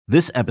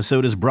This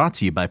episode is brought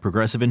to you by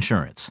Progressive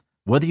Insurance.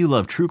 Whether you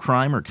love true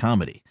crime or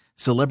comedy,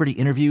 celebrity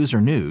interviews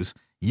or news,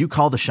 you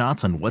call the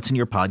shots on what's in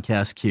your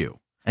podcast queue.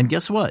 And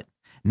guess what?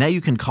 Now you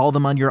can call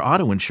them on your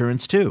auto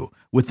insurance too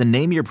with the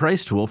Name Your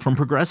Price tool from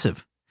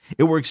Progressive.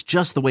 It works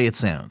just the way it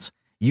sounds.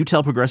 You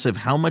tell Progressive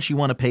how much you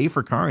want to pay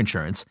for car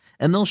insurance,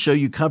 and they'll show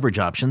you coverage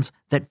options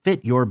that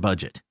fit your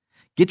budget.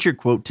 Get your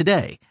quote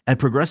today at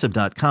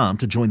Progressive.com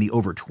to join the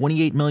over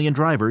 28 million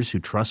drivers who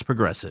trust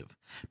Progressive.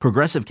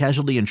 Progressive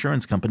Casualty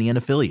Insurance Company and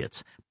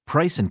Affiliates.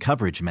 Price and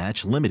coverage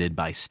match limited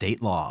by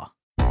state law.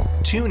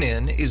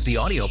 TuneIn is the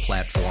audio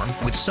platform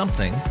with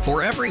something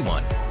for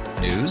everyone.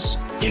 News.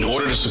 In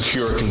order to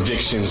secure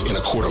convictions in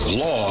a court of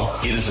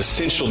law, it is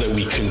essential that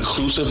we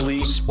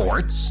conclusively.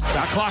 Sports.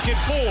 Shot clock at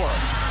 4.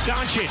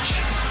 Doncic.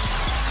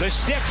 The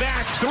step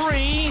back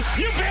 3.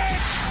 You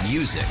bet.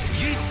 Music.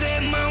 You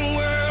set my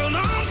world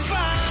on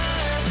fire.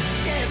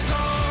 Yes,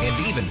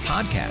 and even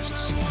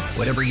podcasts.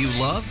 Whatever you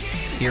love,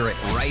 hear it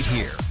right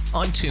here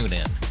on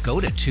TuneIn. Go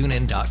to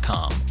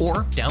TuneIn.com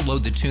or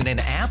download the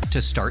TuneIn app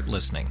to start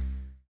listening.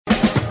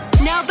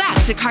 Now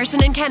back to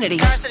Carson and Kennedy.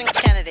 Carson and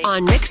Kennedy.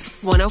 On Mix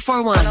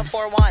 1041.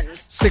 1041.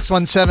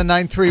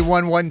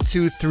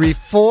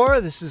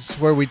 617-931-1234. This is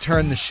where we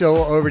turn the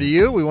show over to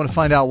you. We want to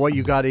find out what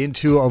you got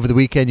into over the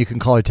weekend. You can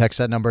call or text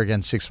that number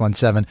again,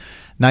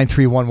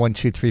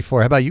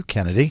 617-931-1234. How about you,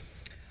 Kennedy?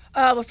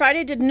 Well,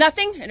 Friday did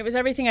nothing, and it was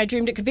everything I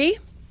dreamed it could be. I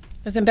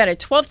was in bed at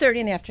 12:30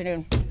 in the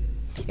afternoon.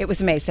 It was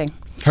amazing.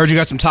 Heard you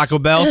got some Taco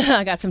Bell.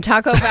 I got some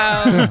Taco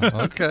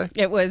Bell. Okay.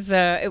 It was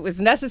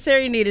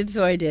necessary, needed,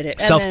 so I did it.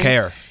 And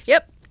self-care.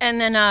 Yep. And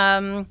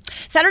then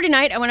Saturday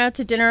night, I went out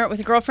to dinner with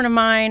a girlfriend of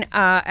mine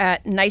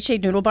at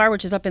Nightshade Noodle Bar,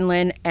 which is up in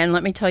Lynn. And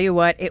let me tell you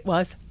what, it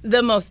was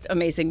the most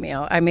amazing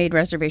meal. I made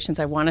reservations,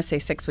 I want to say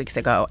 6 weeks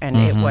ago, and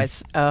it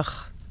was,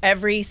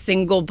 every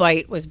single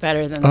bite was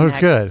better than the next.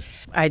 Oh, good.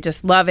 I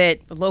just love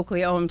it.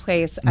 Locally owned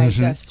place.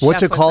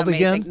 What's it called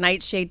again?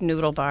 Nightshade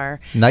Noodle Bar.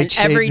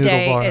 Nightshade Every Noodle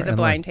day Bar is a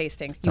blind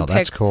tasting.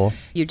 That's cool.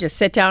 You just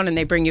sit down and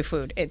they bring you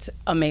food. It's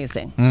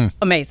amazing.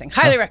 Amazing.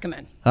 Highly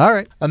recommend. All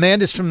right.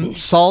 Amanda's from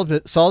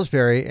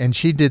Salisbury, and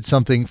she did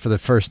something for the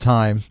first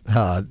time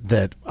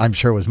that I'm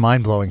sure was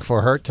mind-blowing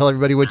for her. Tell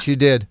everybody what you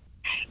did.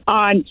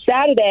 On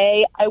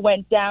Saturday, I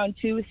went down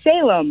to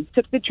Salem,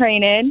 took the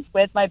train in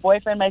with my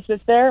boyfriend, my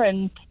sister,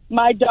 and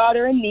my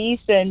daughter and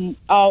niece, and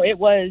it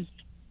was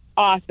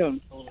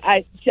awesome.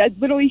 I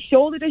literally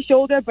shoulder to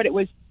shoulder, but it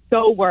was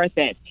so worth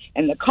it.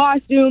 And the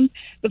costumes,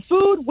 the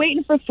food,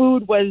 waiting for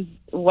food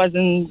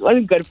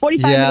wasn't good.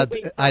 45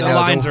 minutes. I know. The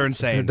lines are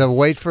insane. The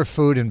wait for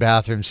food in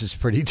bathrooms is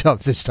pretty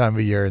tough this time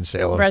of year in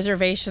Salem.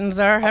 Reservations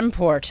are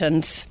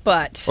important,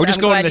 but or just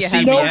going to the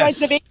CVS. No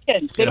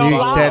reservations. They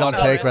don't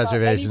take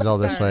reservations. All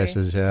those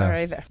places. Yeah.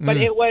 Sorry. But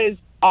it was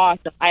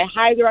awesome. I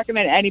highly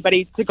recommend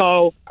anybody to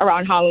go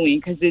around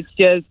Halloween because it's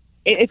just.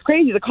 It's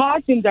crazy. The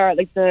costumes are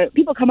the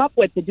people come up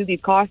with to do these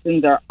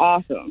costumes are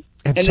awesome.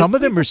 And some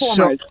of them are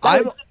so.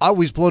 I'm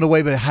always blown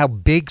away by how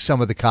big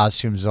some of the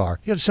costumes are.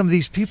 You have some of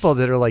these people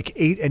that are like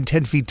 8 and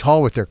 10 feet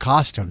tall with their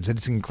costumes, and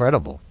it's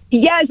incredible.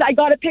 Yes, I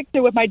got a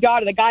picture with my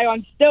daughter, the guy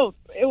on stilts.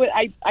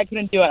 I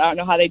couldn't do it. I don't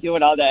know how they do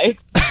it all day.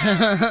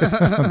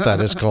 That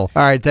is cool.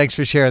 All right, thanks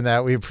for sharing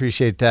that. We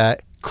appreciate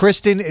that.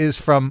 Kristen is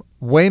from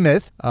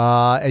Weymouth,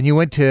 and you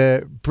went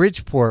to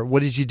Bridgeport.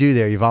 What did you do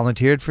there? You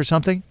volunteered for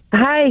something?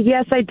 Hi,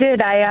 yes, I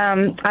did.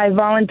 I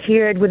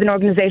volunteered with an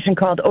organization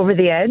called Over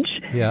the Edge.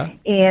 Yeah.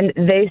 And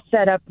they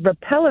set up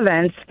rappel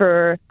events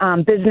for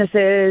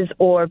businesses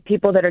or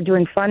people that are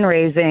doing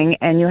fundraising,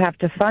 and you have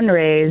to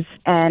fundraise.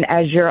 And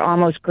as your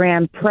almost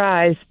grand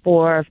prize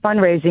for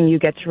fundraising, you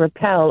get to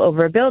rappel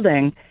over a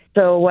building.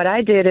 So what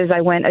I did is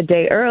I went a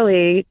day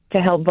early to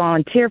help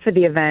volunteer for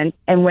the event.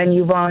 And when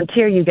you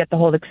volunteer, you get the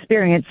whole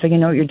experience, so you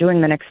know what you're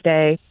doing the next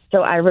day.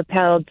 So I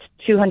rappelled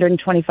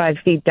 225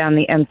 feet down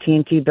the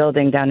MT&T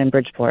building down in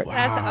Bridgeport. Wow.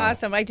 That's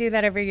awesome. I do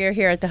that every year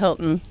here at the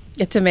Hilton.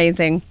 It's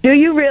amazing. Do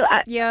you really?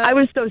 Yeah. I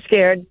was so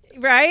scared.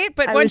 Right?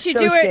 But once you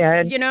do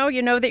it, you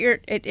know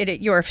that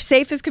you're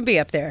safe as can be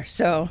up there.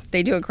 So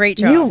they do a great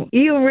job.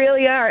 You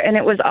really are. And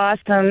it was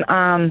awesome.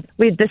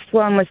 This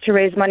one was to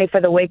raise money for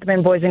the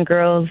Wakeman Boys and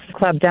Girls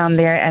Club down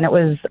there, and it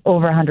was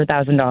over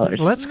 $100,000.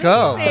 Let's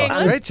go.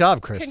 Great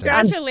job, Kristen.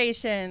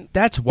 Congratulations.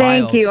 That's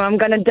wild. Thank you. I'm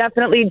going to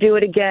definitely do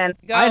it again.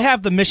 I'd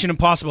have the Mission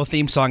Impossible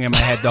theme song in my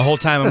head the whole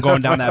time I'm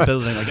going down that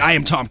building. Like, I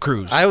am Tom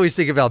Cruise. I always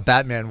think about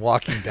Batman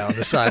walking down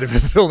the side of a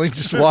building,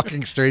 just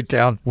walking straight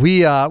down.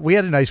 We had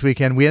a nice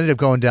weekend. We ended up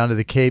going down to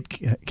the Cape,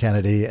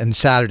 Kennedy, and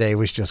Saturday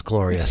was just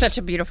glorious. Such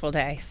a beautiful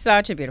day.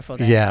 Such a beautiful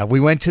day. Yeah, we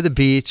went to the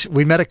beach.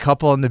 We met a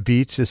couple on the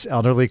beach, this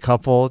elderly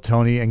couple,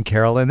 Tony and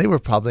Carolyn. They were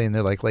probably in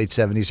their late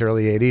 70s,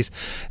 early 80s.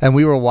 And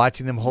we were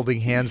watching them holding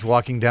hands,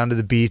 walking down to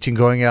the beach and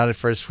going out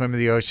for a swim in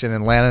the ocean.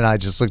 And Lana and I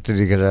just looked at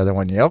each other and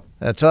went, yep,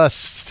 that's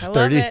us.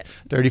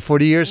 30,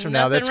 40 years from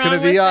now, that's going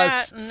to be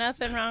us.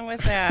 Nothing wrong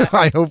with that.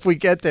 I hope we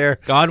get there.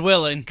 God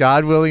willing.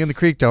 God willing, and the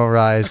creek don't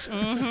rise.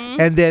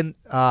 And then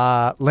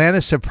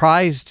Lana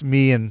surprised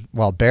me and,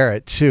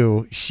 Barrett,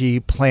 too.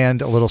 She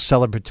planned a little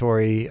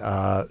celebratory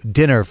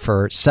dinner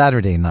for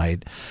Saturday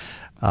night.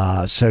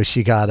 So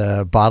she got a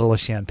nice bottle of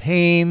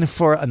champagne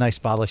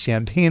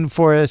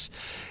for us,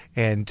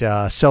 and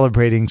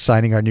celebrating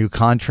signing our new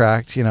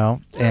contract,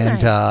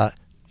 and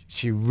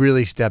she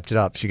really stepped it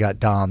up. She got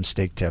Dom's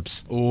steak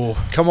tips. Ooh.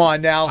 Come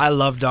on now. I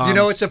love Dom's.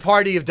 It's a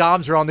party if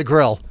Dom's are on the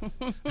grill.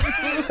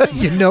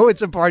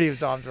 It's a party if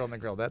Dom's are on the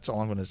grill. That's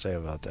all I'm going to say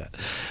about that.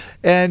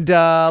 And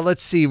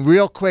let's see,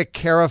 real quick,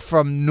 Kara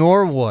from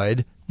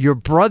Norwood. Your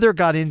brother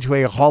got into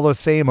a Hall of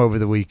Fame over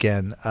the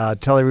weekend.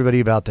 Tell everybody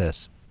about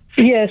this.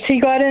 Yes, he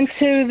got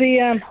into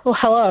the,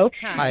 hello.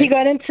 Hi. He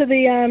got into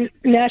the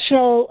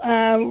National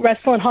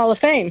Wrestling Hall of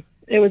Fame.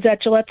 It was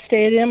at Gillette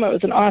Stadium. It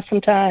was an awesome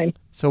time.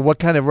 So what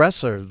kind of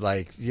wrestler,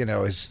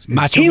 is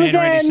Macho Man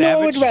Randy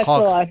Savage? Norwood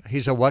wrestler.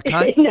 He's a what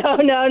kind?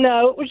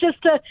 No. It was just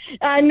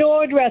a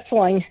Norwood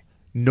wrestling.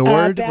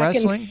 Norwood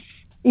wrestling?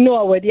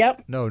 Norwood,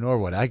 yep. No,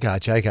 Norwood. I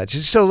got you.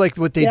 So like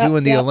what they do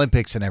in the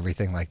Olympics and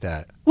everything like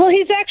that. Well,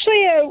 he's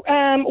actually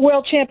a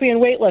world champion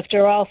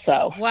weightlifter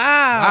also.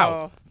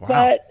 Wow.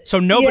 But, so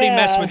nobody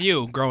messed with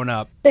you growing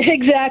up.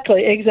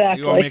 Exactly.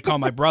 You want me to call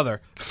my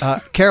brother?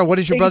 Carol, what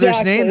is your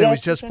brother's name that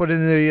was just put in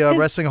the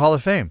Wrestling Hall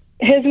of Fame?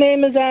 His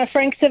name is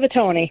Frank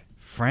Civittoni.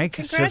 Frank?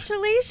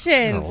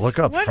 Congratulations. Look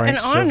up what Frank.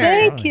 An honor.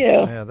 Thank you.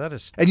 Yeah, that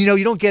is. And you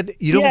don't get.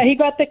 He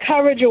got the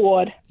Courage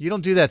Award. You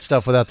don't do that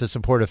stuff without the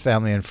support of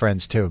family and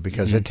friends too,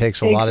 because it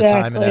takes a lot of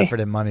time and effort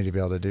and money to be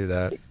able to do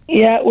that.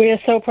 Yeah, we are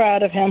so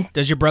proud of him.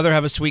 Does your brother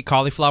have a sweet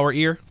cauliflower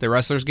ear that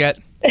wrestlers get?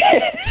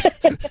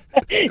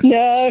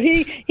 No,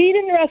 he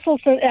didn't wrestle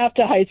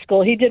after high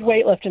school. He did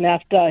weightlifting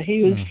after.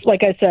 He was,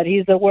 like I said,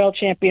 he's a world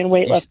champion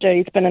weightlifter.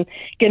 He's been in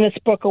Guinness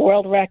Book of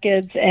World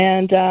Records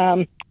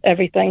and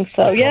everything.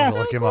 So, yeah.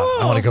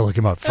 I want to go look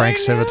him up. Frank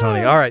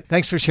Civittoni. All right.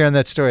 Thanks for sharing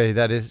that story.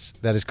 That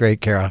is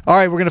great, Kara. All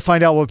right. We're going to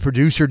find out what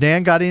producer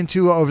Dan got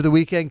into over the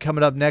weekend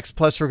coming up next.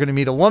 Plus, we're going to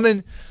meet a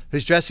woman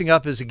who's dressing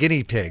up as a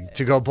guinea pig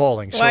to go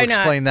bowling. She'll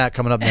explain that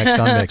coming up next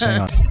on Mix.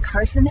 Hang on.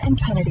 Carson and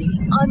Kennedy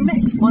on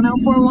Mix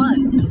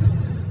 104.1.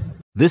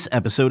 This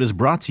episode is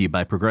brought to you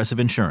by Progressive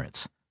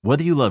Insurance.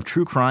 Whether you love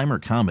true crime or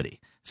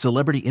comedy,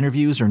 celebrity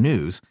interviews or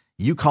news,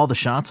 you call the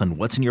shots on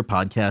what's in your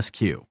podcast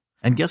queue.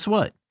 And guess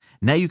what?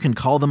 Now you can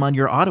call them on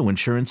your auto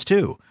insurance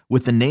too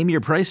with the Name Your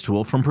Price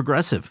tool from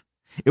Progressive.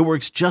 It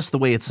works just the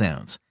way it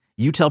sounds.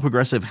 You tell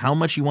Progressive how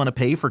much you want to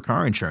pay for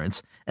car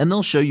insurance, and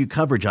they'll show you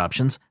coverage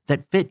options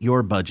that fit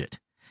your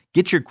budget.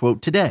 Get your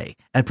quote today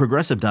at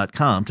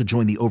Progressive.com to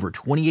join the over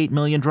 28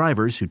 million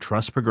drivers who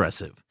trust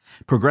Progressive.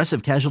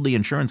 Progressive Casualty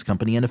Insurance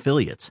Company and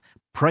Affiliates.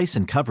 Price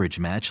and coverage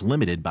match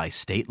limited by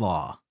state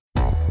law.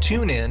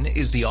 TuneIn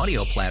is the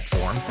audio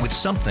platform with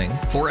something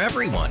for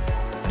everyone.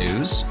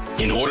 News.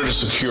 In order to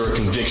secure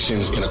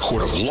convictions in a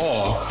court of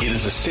law, it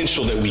is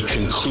essential that we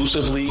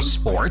conclusively.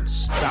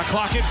 Sports. Shot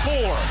clock at 4.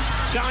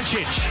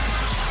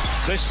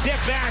 Doncic. The step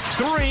back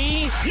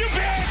 3. You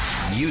bet.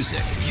 Music.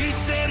 You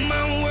set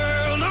my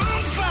world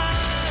on fire.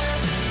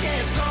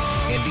 Yes,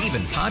 and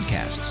even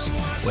podcasts.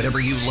 Whatever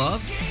you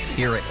love,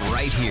 hear it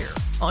right here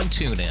on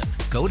TuneIn.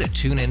 Go to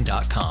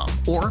TuneIn.com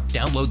or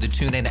download the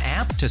TuneIn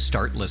app to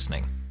start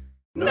listening.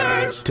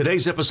 Nerds.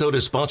 Today's episode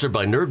is sponsored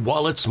by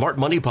NerdWallet's Smart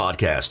Money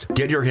Podcast.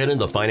 Get your head in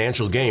the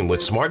financial game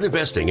with smart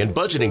investing and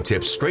budgeting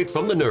tips straight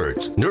from the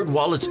nerds.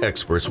 NerdWallet's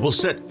experts will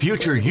set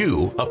future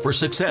you up for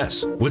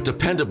success with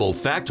dependable,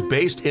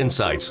 fact-based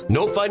insights.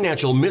 No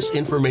financial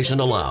misinformation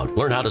allowed.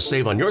 Learn how to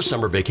save on your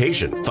summer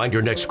vacation, find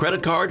your next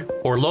credit card,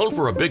 or loan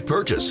for a big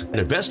purchase, and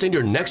invest in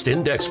your next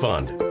index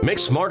fund. Make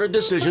smarter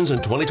decisions in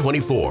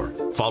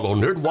 2024. Follow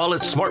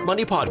NerdWallet's Smart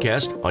Money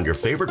Podcast on your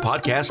favorite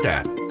podcast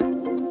app.